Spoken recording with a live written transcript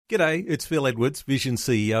G'day, it's Phil Edwards, Vision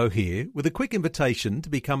CEO here, with a quick invitation to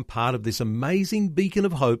become part of this amazing beacon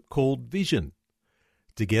of hope called Vision.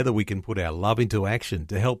 Together we can put our love into action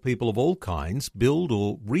to help people of all kinds build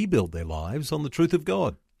or rebuild their lives on the truth of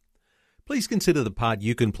God. Please consider the part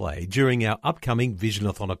you can play during our upcoming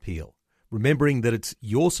Visionathon appeal, remembering that it's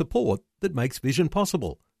your support that makes Vision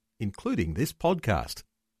possible, including this podcast.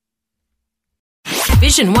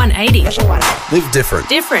 Vision 180. Live different.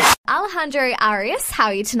 Alejandro Arias, how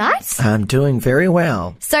are you tonight? I'm doing very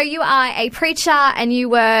well. So you are a preacher and you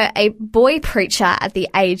were a boy preacher at the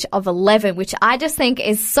age of 11, which I just think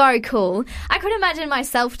is so cool. I couldn't imagine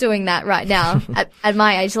myself doing that right now at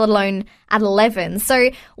my age, let alone at 11. So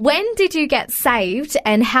when did you get saved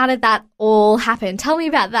and how did that all happen? Tell me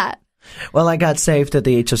about that. Well, I got saved at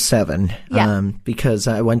the age of 7 because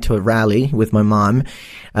I went to a rally with my mom.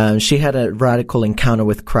 She had a radical encounter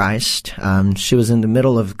with Christ. She was in the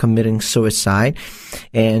middle of committing suicide,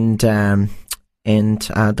 and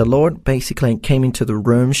the Lord basically came into the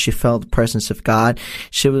room. She felt the presence of God.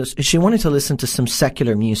 She wanted to listen to some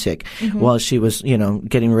secular music while she was,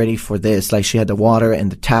 getting ready for this. Like she had the water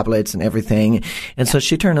and the tablets and everything. And so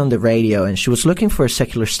she turned on the radio and she was looking for a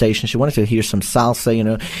secular station. She wanted to hear some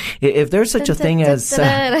salsa, If there's such a thing as,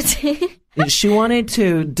 she wanted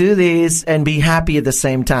to do this and be happy at the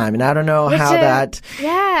same time. And I don't know how that,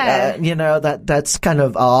 that's kind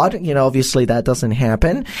of odd. Obviously that doesn't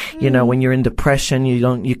happen. When you're in depression,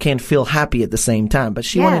 you can't feel happy at the same time, but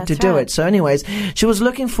she wanted to do it. So anyways, she was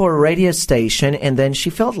looking for a radio station and then she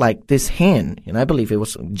felt like this hand, and I believe it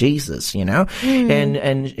was Jesus,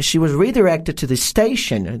 and she was redirected to the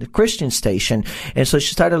station, the Christian station. And so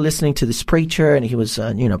she started listening to this preacher and he was,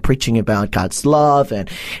 preaching about God's love and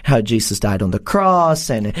how Jesus died on the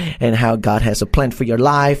cross and how God has a plan for your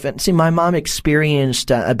life. And see, my mom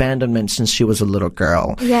experienced abandonment since she was a little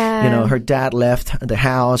girl. Yeah. Her dad left the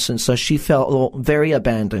house, and so she felt very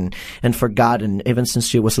abandoned and forgotten even since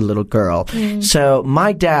she was a little girl. So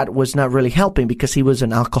my dad was not really helping because he was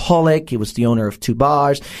an alcoholic. He was the owner of 2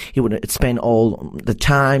 bars. He would spend all the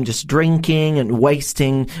time just drinking and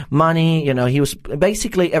wasting money. He was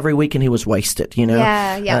basically every weekend he was wasted, So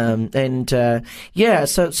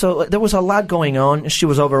there was a lot going on. She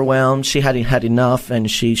was overwhelmed. She hadn't had enough,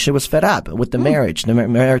 and she was fed up with the marriage. The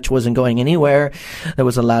marriage wasn't going anywhere. There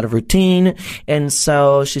was a lot of routine, and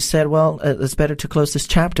so she said, "Well, it's better to close this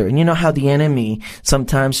chapter." And you know how the enemy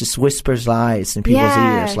sometimes just whispers lies in people's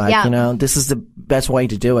ears, this is the best way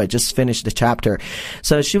to do it. Just finish the chapter.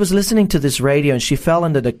 So she was listening to this radio, and she fell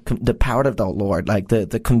under the power of the Lord, like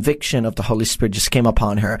the conviction of the Holy Spirit just came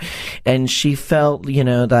upon her, and she felt,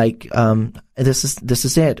 this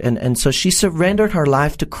is it. And so she surrendered her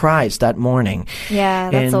life to Christ that morning. Yeah,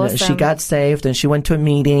 that's awesome. She got saved and she went to a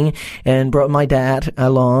meeting and brought my dad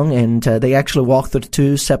along, and they actually walked through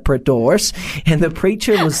 2 separate doors, and the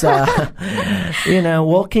preacher was,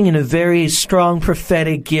 walking in a very strong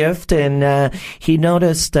prophetic gift, and he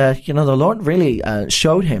noticed, the Lord really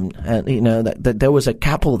showed him, that there was a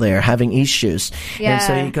couple there having issues. Yeah. And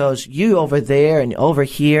so he goes, "You over there and over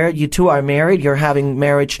here, you 2 are married, you're having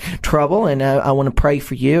marriage trouble, and I want to pray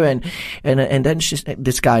for you." And then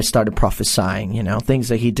this guy started prophesying, things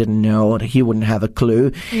that he didn't know, that he wouldn't have a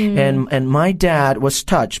clue. And my dad was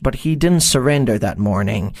touched, but he didn't surrender that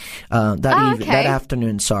morning, that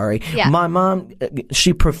afternoon, sorry. Yeah. My mom,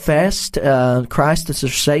 she professed Christ as her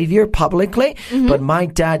Savior publicly, but my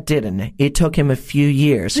dad didn't. It took him a few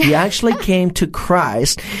years. He actually came to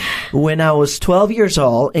Christ when I was 12 years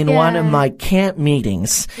old in one of my camp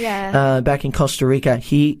meetings back in Costa Rica.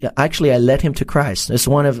 I led him to Christ. It's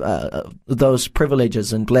one of those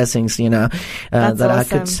privileges and blessings, that awesome. I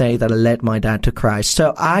could say that I led my dad to Christ.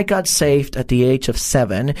 So I got saved at the age of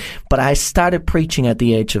 7, but I started preaching at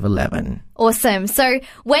the age of 11. Awesome. So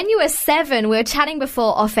when you were 7, we were chatting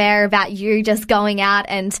before off air about you just going out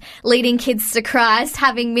and leading kids to Christ,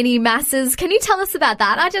 having mini masses. Can you tell us about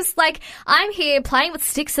that? I'm here playing with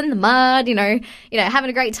sticks in the mud, having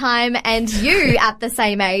a great time. And you at the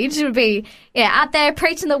same age would be, out there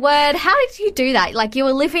preaching the word. How did you do that? Like you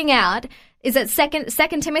were living out, is it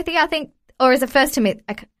second Timothy, I think, or is it 1 Timothy?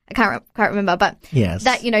 I can't remember, but yes.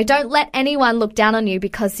 That, don't let anyone look down on you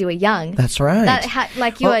because you were young. That's right.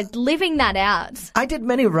 You were living that out. I did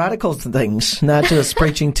many radical things, not just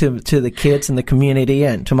preaching to the kids in the community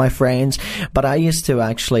and to my friends, but I used to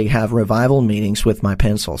actually have revival meetings with my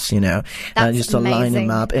pencils, I used to line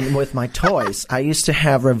them up, and with my toys. I used to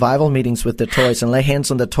have revival meetings with the toys and lay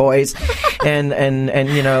hands on the toys and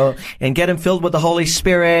get them filled with the Holy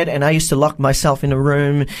Spirit. And I used to lock myself in a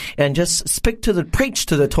room and just preach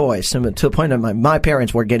to the toys toys to the point that my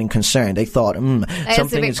parents were getting concerned. They thought,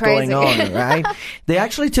 something is going on, right? They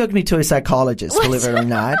actually took me to a psychologist, believe it or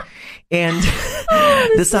not. And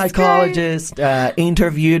the psychologist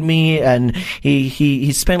interviewed me, and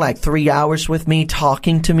he spent like 3 hours with me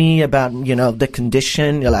talking to me about, the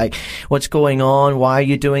condition, like what's going on, why are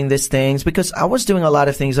you doing these things? Because I was doing a lot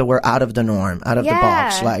of things that were out of the norm, out of the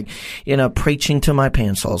box, like, preaching to my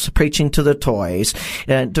pencils, preaching to the toys.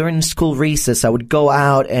 During school recess, I would go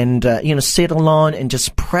out and, sit alone and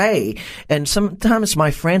just pray. And sometimes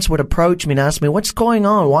my friends would approach me and ask me, what's going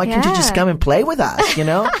on? Why can't you just come and play with us?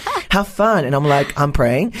 Have fun. And I'm like, I'm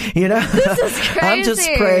praying, This is crazy. I'm just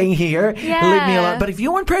praying here. Yeah. Leave me alone. But if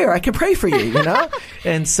you want prayer, I can pray for you,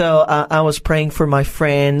 And so I was praying for my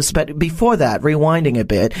friends. But before that, rewinding a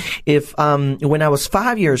bit, when I was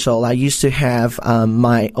 5 years old, I used to have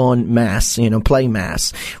my own mass, play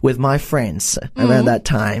mass with my friends around that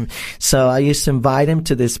time. So I used to invite them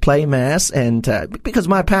to this play mass, and because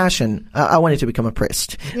my passion, I wanted to become a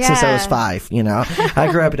priest since I was 5. I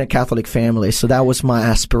grew up in a Catholic family, so that was my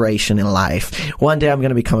aspiration in life. One day I'm going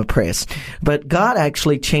to become a priest. But God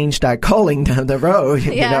actually changed our calling down the road.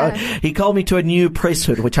 He called me to a new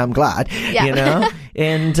priesthood, which I'm glad.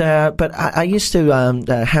 And but I used to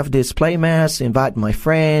have this play mass, invite my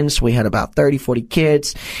friends. We had about 30-40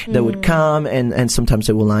 kids that would come, and sometimes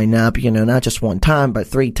they would line up, not just one time, but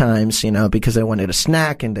 3 times, because they wanted a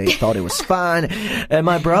snack and they thought it was fun. And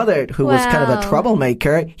my brother, who was kind of a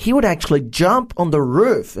troublemaker, he would actually jump on the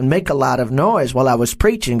roof and make a lot of noise while I was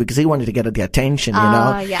preaching because he wanted to get the attention,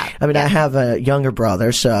 I have a younger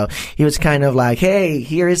brother, so he was kind of like, hey,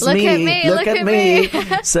 here's Look at me.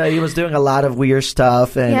 So he was doing a lot of weird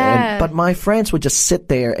stuff, but my friends would just sit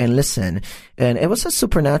there and listen, and it was a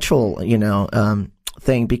supernatural,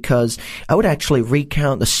 thing, because I would actually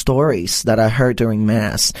recount the stories that I heard during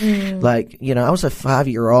Mass. Like, I was a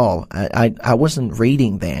 5-year-old. I wasn't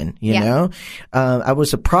reading then, you know? I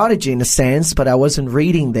was a prodigy in a sense, but I wasn't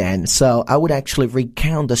reading then. So I would actually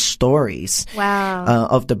recount the stories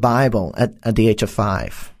of the Bible at the age of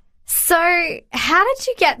 5. So how did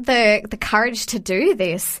you get the courage to do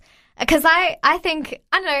this? Because I think,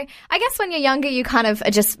 I don't know, I guess when you're younger, you kind of are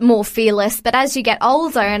just more fearless. But as you get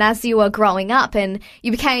older and as you were growing up and you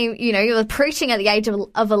became, you were preaching at the age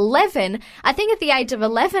of 11, I think at the age of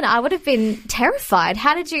 11, I would have been terrified.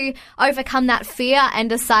 How did you overcome that fear and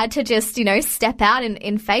decide to just, step out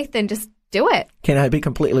in faith and just do it? Can I be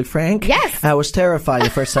completely frank? Yes. I was terrified the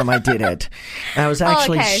first time I did it. I was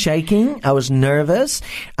actually shaking. I was nervous.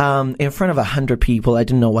 In front of 100 people, I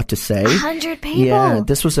didn't know what to say. 100 people? Yeah,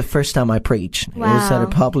 this was the first time I preached. Wow. It was at a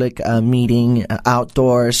public meeting,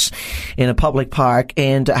 outdoors, in a public park,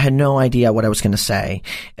 and I had no idea what I was going to say.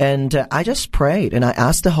 And I just prayed, and I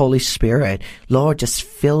asked the Holy Spirit, Lord, just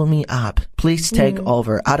fill me up. Please take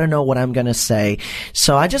over. I don't know what I'm going to say.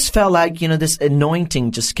 So I just felt like, this anointing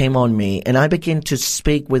just came on me, and I began to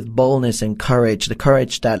speak with boldness and courage, the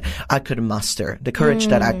courage that I could muster, the courage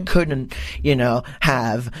that I couldn't,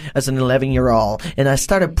 have as an 11-year-old. And I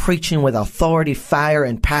started preaching with authority, fire,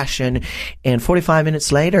 and passion. And 45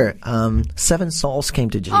 minutes later, 7 souls came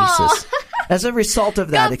to Jesus. Oh. As a result of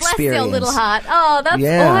that experience. God bless your little heart. Oh, that's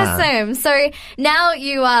awesome. So now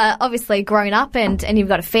you are obviously grown up and you've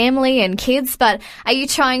got a family and kids, but are you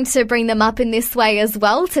trying to bring them up in this way as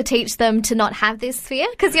well to teach them to not have this fear?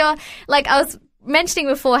 Because you're, like I was mentioning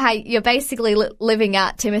before, how you're basically living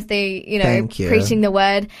out Timothy, preaching the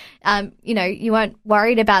word. You weren't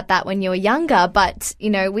worried about that when you were younger, but,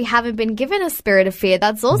 we haven't been given a spirit of fear.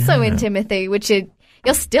 That's also in Timothy, which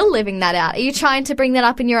you're still living that out. Are you trying to bring that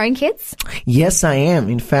up in your own kids? Yes, I am.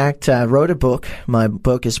 In fact, I wrote a book. My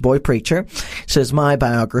book is Boy Preacher. So it's my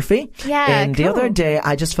biography. Yeah, and the other day,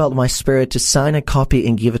 I just felt my spirit to sign a copy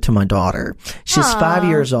and give it to my daughter. She's 5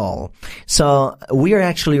 years old. So we are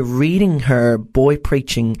actually reading her Boy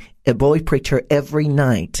Preacher every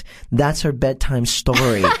night. That's her bedtime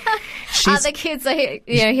story. The kids are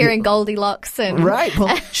hearing Goldilocks and right.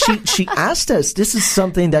 Well, she asked us. This is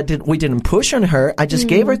something that we didn't push on her. I just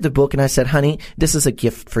gave her the book and I said, "Honey, this is a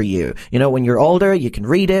gift for you. When you're older, you can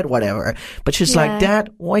read it, whatever." But she's like,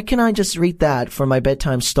 "Dad, why can't I just read that for my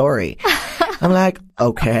bedtime story?" I'm like,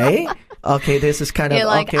 "Okay." Okay, this is kind of, you're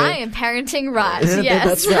like, okay. I am parenting right. Yes.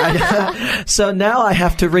 That's right. So now I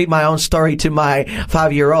have to read my own story to my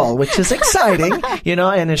 5-year-old, which is exciting,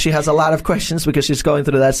 and then she has a lot of questions because she's going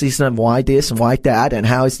through that season of why this and why that and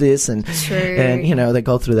how is this and, True. and, they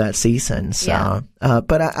go through that season. So,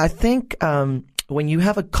 but I think, when you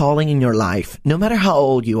have a calling in your life, no matter how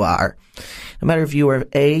old you are, no matter if you are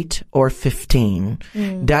 8 or 15,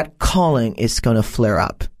 that calling is going to flare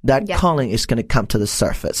up. That calling is going to come to the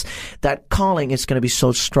surface. That calling is going to be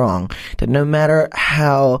so strong that no matter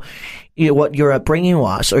how what your upbringing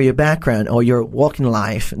was or your background or your walk in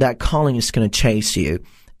life, that calling is going to chase you.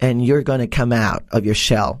 And you're going to come out of your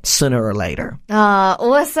shell sooner or later. Oh,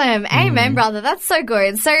 awesome. Amen, brother. That's so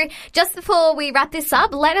good. So just before we wrap this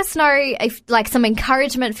up, let us know if, like, some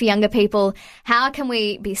encouragement for younger people. How can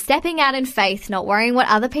we be stepping out in faith, not worrying what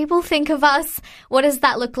other people think of us? What does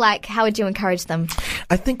that look like? How would you encourage them?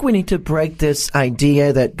 I think we need to break this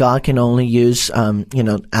idea that God can only use,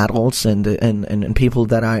 adults and people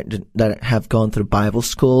that have gone through Bible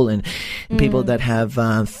school and people that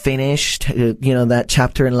have finished, that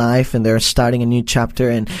chapter in life and they're starting a new chapter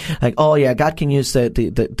and like, oh yeah, God can use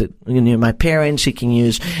my parents. He can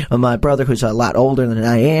use my brother who's a lot older than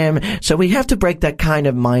I am. So we have to break that kind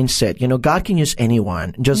of mindset. God can use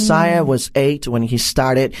anyone. Josiah was 8 when he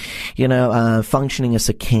started, functioning as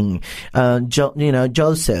a king.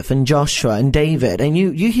 Joseph and Joshua and David. And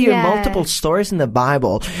you hear multiple stories in the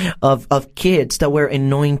Bible of kids that were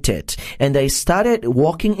anointed and they started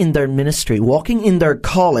walking in their ministry, walking in their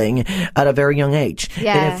calling at a very young age.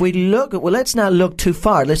 Yeah. And if we look, let's not look too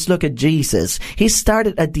far. Let's look at Jesus. He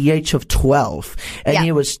started at the age of 12 and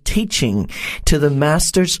he was teaching to the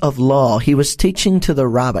masters of law. He was teaching to the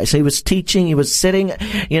rabbis. He was teaching, he was sitting,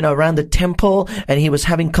 around the temple and he was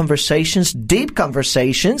having conversations, deep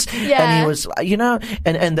conversations. Yeah. And he was,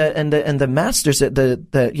 and the masters,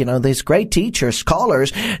 these great teachers,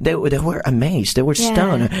 scholars, they were amazed. They were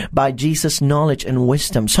stunned by Jesus' knowledge and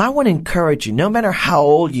wisdom. So I want to encourage you, no matter how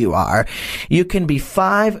old you are, you can be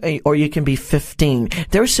 5 or you can be 15.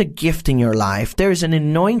 There's a gift in your life. There's an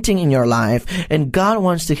anointing in your life and God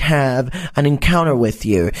wants to have an encounter with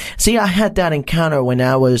you. See, I had that encounter when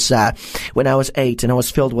I was 8 and I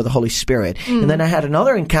was filled with the Holy Spirit. And then I had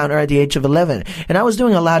another encounter at the age of 11 and I was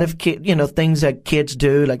doing a lot of things that kids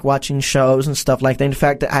do, like watching shows and stuff like that. In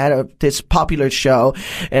fact, I had this popular show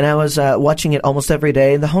and I was watching it almost every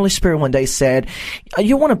day and the Holy Spirit one day said,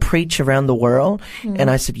 you want to preach around the world? And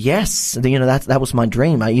I said, yes. That was my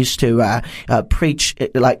dream. I used to preach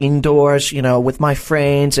like indoors, with my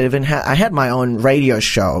friends. I had my own radio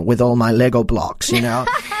show with all my Lego blocks,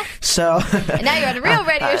 So and now you're on a real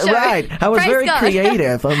radio show. Right. I was very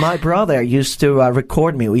creative. My brother used to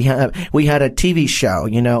record me. We had a TV show,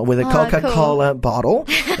 with a Coca-Cola bottle,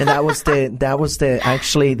 and that was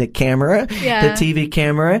actually the camera, the TV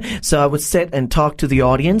camera. So I would sit and talk to the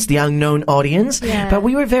audience, the unknown audience. Yeah. But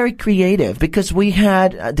we were very creative because we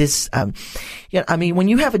had this. When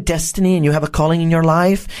you have a destiny and you have a calling in your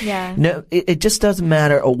life, no, it just doesn't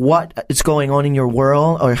matter what is going on in your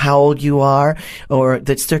world or how old you are or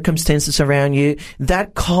the circumstances around you.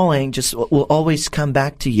 That calling just will always come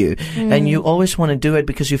back to you. And you always want to do it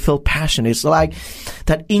because you feel passionate. It's like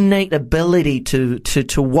that innate ability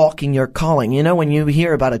to walk in your calling. When you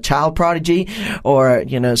hear about a child prodigy or,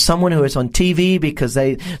 someone who is on TV because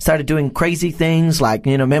they started doing crazy things like,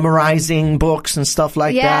 memorizing books and stuff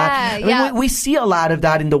like that. We see a lot of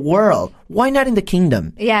that in the world. Why not in the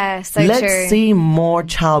kingdom? Yeah, so Let's true. see more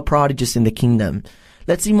child prodigies in the kingdom.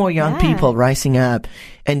 Let's see more young people rising up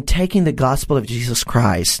and taking the gospel of Jesus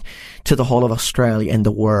Christ to the whole of Australia and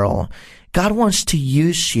the world. God wants to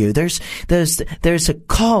use you. There's a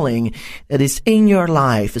calling that is in your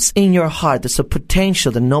life. It's in your heart. There's a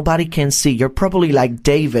potential that nobody can see. You're probably like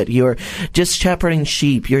David. You're just shepherding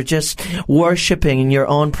sheep. You're just worshiping in your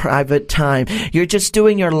own private time. You're just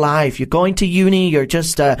doing your life. You're going to uni. You're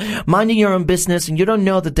just minding your own business, and you don't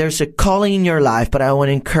know that there's a calling in your life. But I want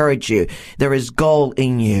to encourage you. There is gold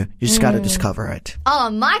in you. You just got to discover it. Oh,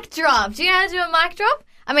 mic drop. Do you know how to do a mic drop?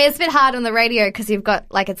 I mean, it's a bit hard on the radio because you've got,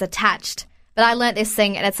 it's attached. But I learnt this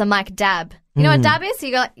thing, and it's a mic dab. You know what dab is?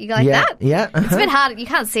 You go like that? Yeah. It's a bit hard. You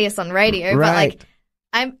can't see us on radio, right. but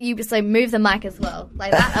you just move the mic as well,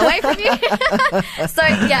 like that, away from you. So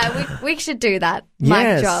yeah, we should do that.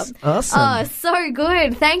 Mic drop. Awesome. Oh, so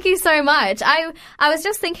good. Thank you so much. I was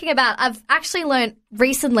just thinking about, I've actually learnt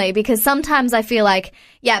recently because sometimes I feel like,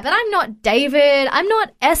 but I'm not David, I'm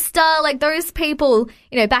not Esther, like those people,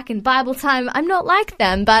 back in Bible time, I'm not like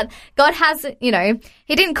them, but God has, He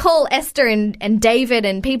didn't call Esther and David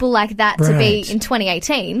and people like that to be in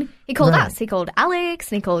 2018. He called us. He called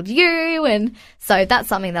Alex and he called you. And so that's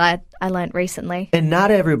something that I learned recently. And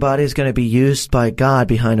not everybody is going to be used by God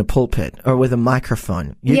behind a pulpit or with a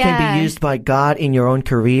microphone. You can be used by God in your own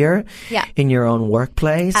career, in your own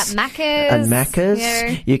workplace. At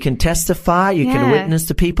Macca's. You can testify. You can witness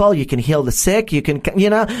to people. You can heal the sick. You can,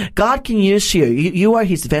 God can use you. You are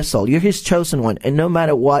His vessel. You're His chosen one. And no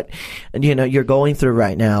matter what, you're going through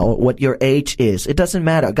right now, what your age is, it doesn't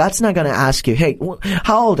matter. God's not going to ask you, hey,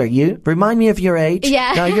 how old are you? Remind me of your age.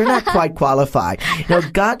 Yeah. No, you're not quite qualified.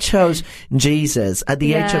 God chose Jesus at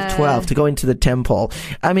the age of 12 to go into the temple.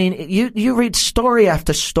 I mean, you read story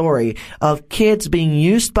after story of kids being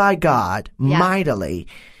used by God mightily,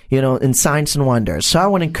 in signs and wonders. So I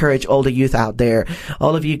want to encourage all the youth out there,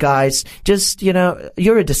 all of you guys, just,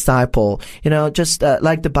 you're a disciple, just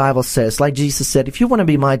like the Bible says, like Jesus said, if you want to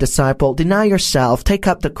be my disciple, deny yourself, take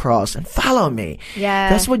up the cross and follow me. Yeah.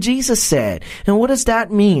 That's what Jesus said. And what does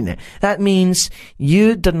that mean? That means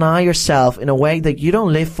you deny yourself in a way that you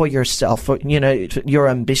don't live for yourself, for, your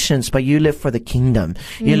ambitions, but you live for the kingdom.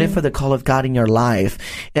 You live for the call of God in your life.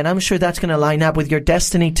 And I'm sure that's going to line up with your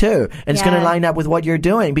destiny too. And it's going to line up with what you're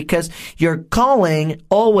doing. Because your calling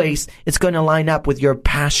always is going to line up with your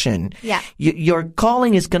passion. Yeah. Your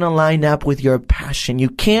calling is going to line up with your passion. You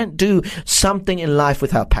can't do something in life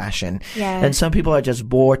without passion. Yeah. And some people are just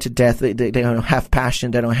bored to death. They don't have passion.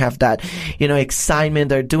 They don't have that, excitement.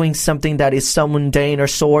 They're doing something that is so mundane or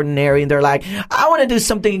so ordinary. And they're like, I want to do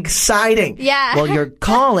something exciting. Yeah. Well, your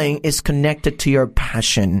calling is connected to your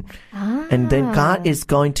passion. And then God is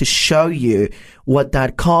going to show you what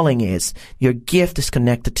that calling is. Your gift is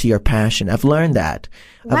connected to your passion. I've learned that.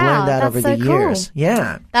 I've learned that over the years. Cool.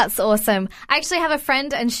 Yeah. That's awesome. I actually have a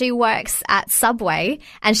friend and she works at Subway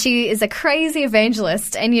and she is a crazy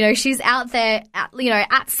evangelist and, she's out there,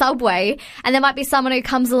 at Subway and there might be someone who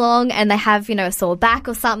comes along and they have, a sore back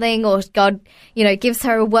or something or God, gives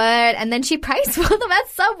her a word and then she prays for them at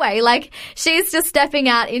Subway. Like she's just stepping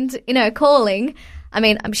out into, calling. I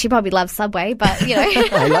mean, she probably loves Subway, but,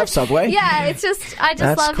 I love Subway. Yeah, I just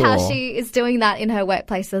love cool. how she is doing that in her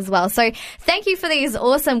workplace as well. So thank you for these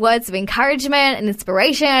awesome words of encouragement and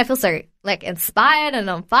inspiration. I feel so, inspired and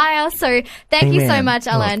on fire. So thank you so much,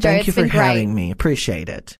 Alejandro. Thank you for it's been great. having me. Appreciate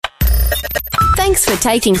it. Thanks for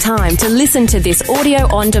taking time to listen to this audio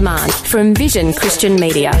on demand from Vision Christian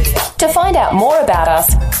Media. To find out more about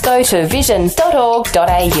us, go to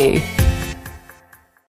vision.org.au.